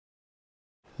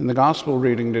In the gospel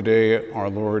reading today, our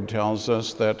Lord tells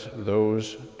us that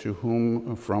those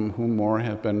from whom more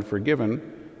have been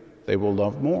forgiven, they will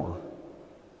love more.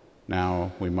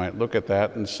 Now, we might look at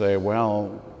that and say,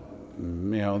 well,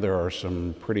 there are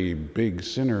some pretty big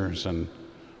sinners, and,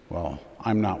 well,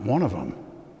 I'm not one of them.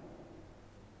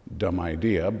 Dumb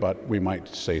idea, but we might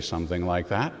say something like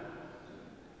that.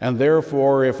 And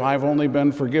therefore, if I've only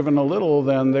been forgiven a little,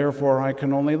 then therefore I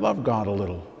can only love God a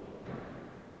little.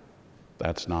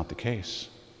 That's not the case.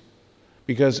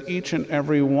 Because each and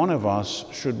every one of us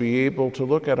should be able to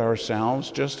look at ourselves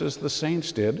just as the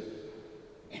saints did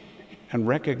and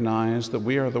recognize that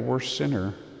we are the worst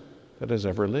sinner that has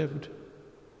ever lived.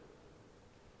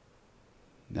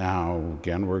 Now,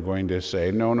 again, we're going to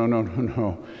say, no.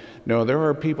 No, there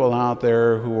are people out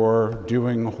there who are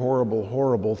doing horrible,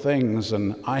 horrible things,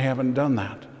 and I haven't done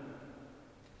that.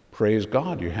 Praise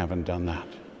God you haven't done that.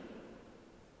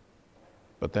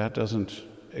 But that doesn't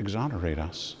exonerate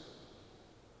us.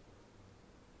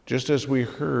 Just as we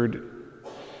heard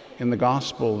in the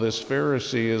gospel, this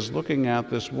Pharisee is looking at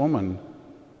this woman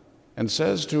and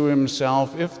says to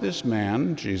himself, if this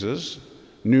man, Jesus,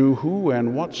 knew who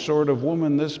and what sort of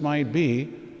woman this might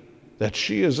be, that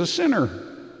she is a sinner.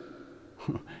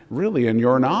 Really, and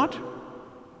you're not?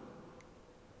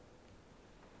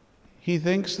 He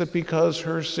thinks that because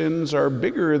her sins are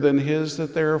bigger than his,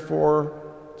 that therefore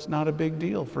it's not a big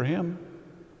deal for him.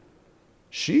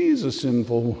 She's a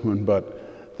sinful woman,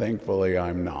 but thankfully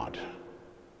I'm not.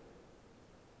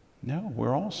 No,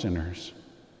 we're all sinners.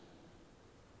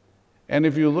 And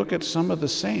if you look at some of the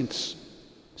saints,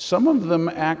 some of them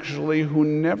actually who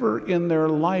never in their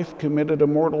life committed a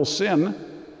mortal sin,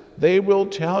 they will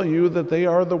tell you that they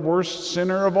are the worst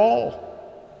sinner of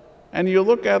all. And you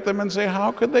look at them and say,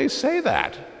 how could they say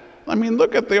that? I mean,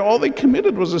 look at all they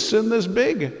committed was a sin this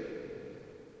big.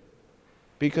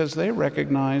 Because they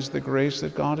recognize the grace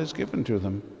that God has given to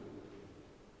them.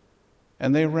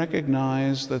 And they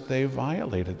recognize that they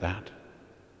violated that.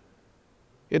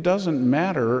 It doesn't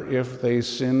matter if they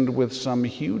sinned with some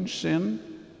huge sin,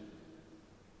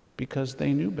 because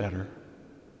they knew better.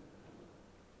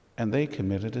 And they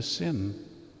committed a sin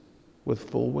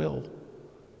with full will.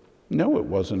 No, it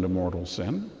wasn't a mortal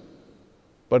sin.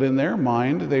 But in their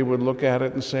mind, they would look at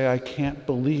it and say, I can't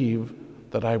believe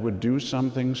that I would do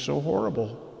something so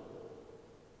horrible.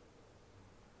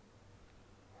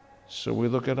 So we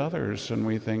look at others and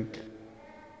we think,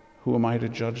 who am I to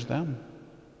judge them?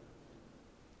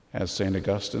 As St.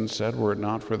 Augustine said, were it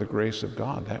not for the grace of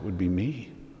God, that would be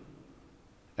me.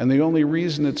 And the only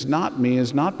reason it's not me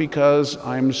is not because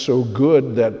I'm so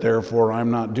good that therefore I'm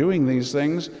not doing these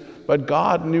things, but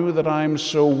God knew that I'm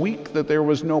so weak that there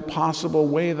was no possible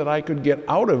way that I could get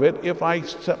out of it if I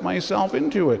set myself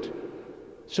into it.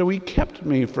 So he kept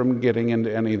me from getting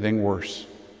into anything worse.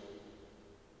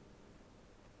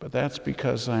 But that's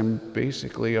because I'm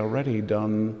basically already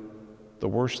done the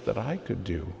worst that I could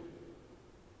do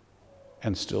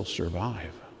and still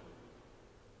survive.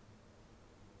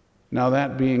 Now,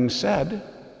 that being said,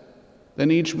 then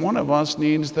each one of us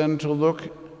needs then to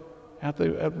look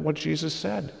at what Jesus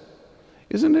said.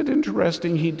 Isn't it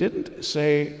interesting? He didn't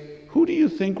say, who do you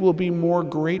think will be more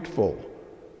grateful?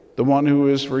 The one who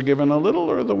is forgiven a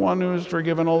little or the one who is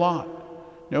forgiven a lot?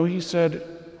 No, he said,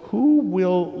 who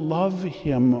will love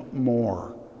him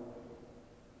more?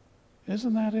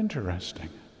 Isn't that interesting?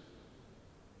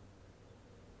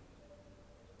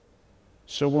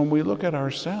 So when we look at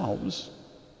ourselves,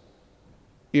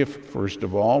 if, first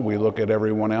of all, we look at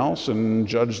everyone else and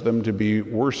judge them to be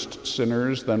worse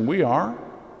sinners than we are,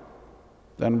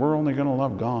 then we're only going to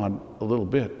love God a little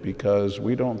bit because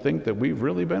we don't think that we've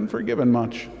really been forgiven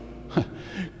much.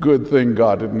 Good thing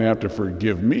God didn't have to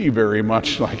forgive me very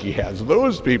much like he has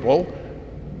those people.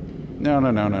 No.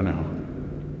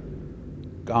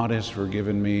 God has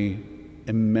forgiven me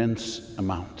immense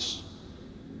amounts.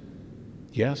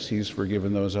 Yes, he's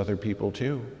forgiven those other people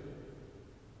too.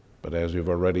 But as we've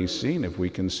already seen, if we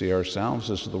can see ourselves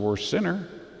as the worst sinner,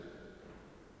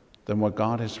 then what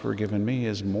God has forgiven me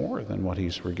is more than what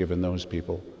he's forgiven those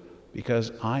people,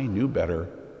 because I knew better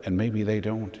and maybe they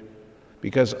don't.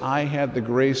 Because I had the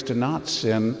grace to not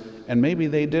sin and maybe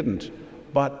they didn't,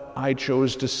 but I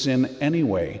chose to sin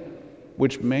anyway,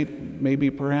 which maybe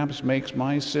perhaps makes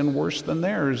my sin worse than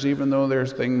theirs, even though their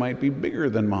thing might be bigger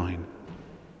than mine.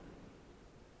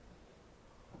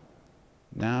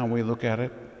 Now we look at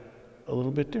it a little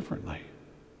bit differently.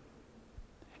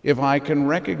 If I can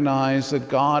recognize that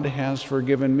God has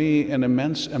forgiven me an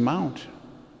immense amount,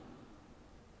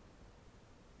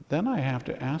 then I have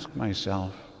to ask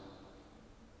myself,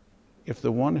 if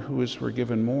the one who is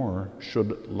forgiven more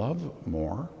should love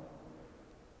more,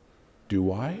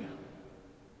 Do I?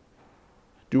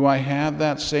 Do I have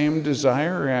that same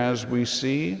desire as we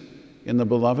see in the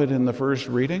beloved in the first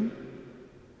reading?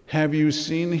 Have you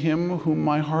seen him whom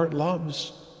my heart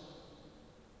loves?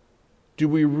 Do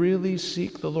we really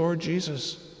seek the Lord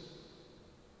Jesus?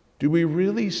 Do we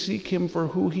really seek him for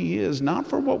who he is, not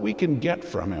for what we can get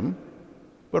from him,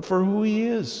 but for who he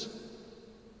is,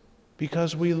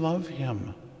 because we love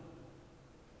him?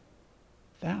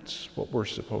 That's what we're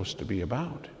supposed to be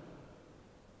about.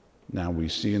 Now we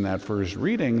see in that first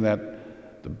reading that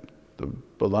the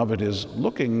beloved is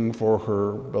looking for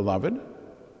her beloved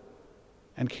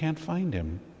and can't find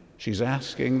him. She's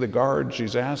asking the guard,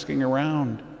 she's asking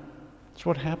around. That's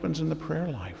what happens in the prayer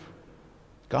life.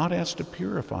 God has to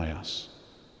purify us.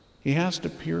 He has to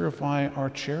purify our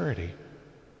charity.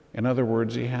 In other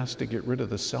words, he has to get rid of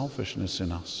the selfishness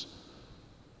in us.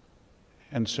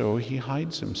 And so he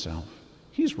hides himself.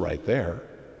 He's right there.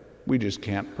 We just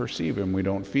can't perceive him. We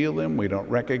don't feel him. We don't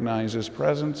recognize his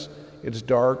presence. It's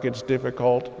dark, it's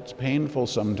difficult, it's painful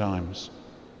sometimes.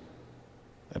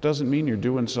 That doesn't mean you're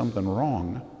doing something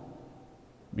wrong.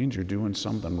 It means you're doing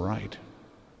something right.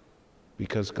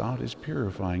 Because God is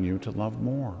purifying you to love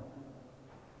more.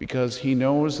 Because he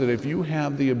knows that if you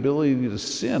have the ability to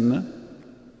sin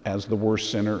as the worst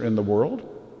sinner in the world,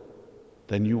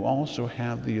 then you also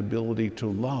have the ability to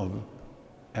love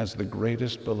as the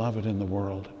greatest beloved in the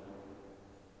world.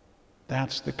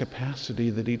 That's the capacity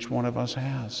that each one of us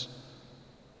has.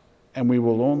 And we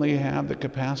will only have the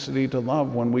capacity to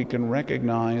love when we can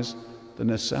recognize the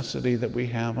necessity that we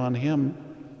have on him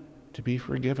to be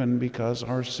forgiven because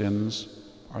our sins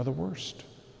are the worst.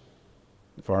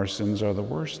 If our sins are the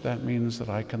worst, that means that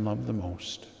I can love the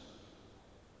most.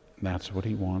 And that's what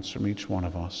he wants from each one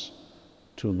of us,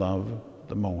 to love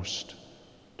the most,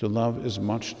 to love as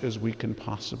much as we can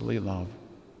possibly love.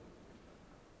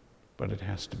 But it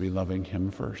has to be loving him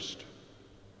first,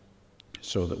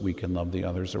 so that we can love the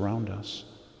others around us.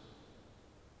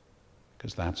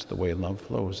 Because that's the way love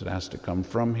flows. It has to come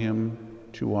from him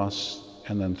to us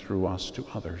and then through us to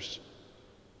others.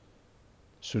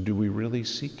 So do we really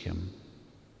seek him?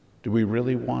 Do we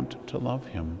really want to love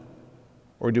him?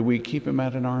 Or do we keep him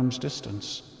at an arm's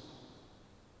distance?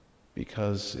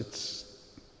 Because it's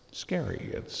scary,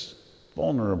 it's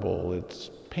vulnerable, it's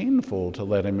painful to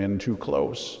let him in too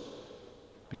close.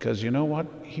 Because you know what?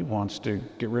 He wants to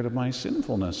get rid of my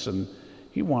sinfulness, and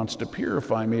he wants to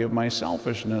purify me of my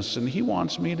selfishness, and he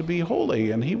wants me to be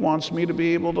holy, and he wants me to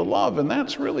be able to love, and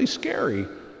that's really scary.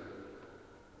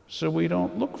 So we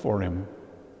don't look for him.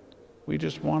 We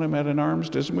just want him at an arm's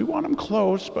distance. We want him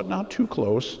close, but not too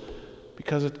close,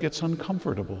 because it gets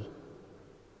uncomfortable.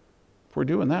 If we're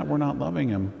doing that, we're not loving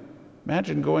him.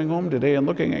 Imagine going home today and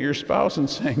looking at your spouse and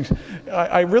saying,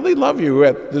 I really love you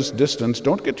at this distance.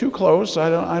 Don't get too close.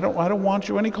 I don't want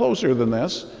you any closer than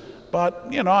this. But,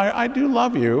 I do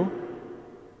love you.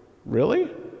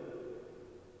 Really?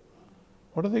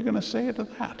 What are they going to say to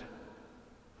that?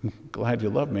 I'm glad you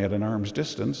love me at an arm's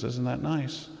distance. Isn't that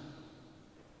nice?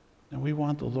 And we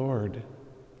want the Lord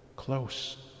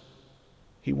close.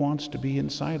 He wants to be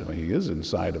inside of us. He is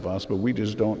inside of us, but we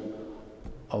just don't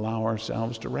allow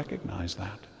ourselves to recognize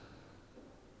that.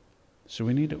 So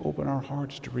we need to open our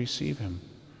hearts to receive him.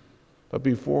 But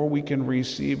before we can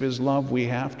receive his love, we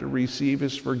have to receive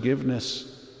his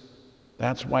forgiveness.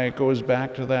 That's why it goes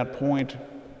back to that point.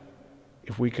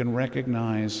 If we can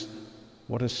recognize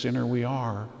what a sinner we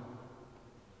are,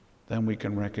 then we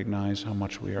can recognize how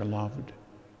much we are loved.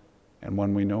 And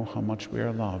when we know how much we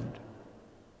are loved,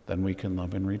 then we can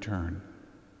love in return.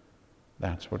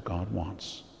 That's what God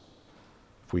wants.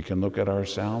 If we can look at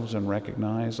ourselves and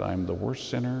recognize I'm the worst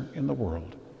sinner in the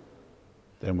world,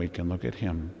 then we can look at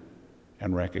him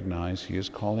and recognize he is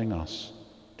calling us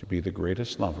to be the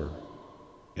greatest lover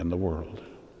in the world.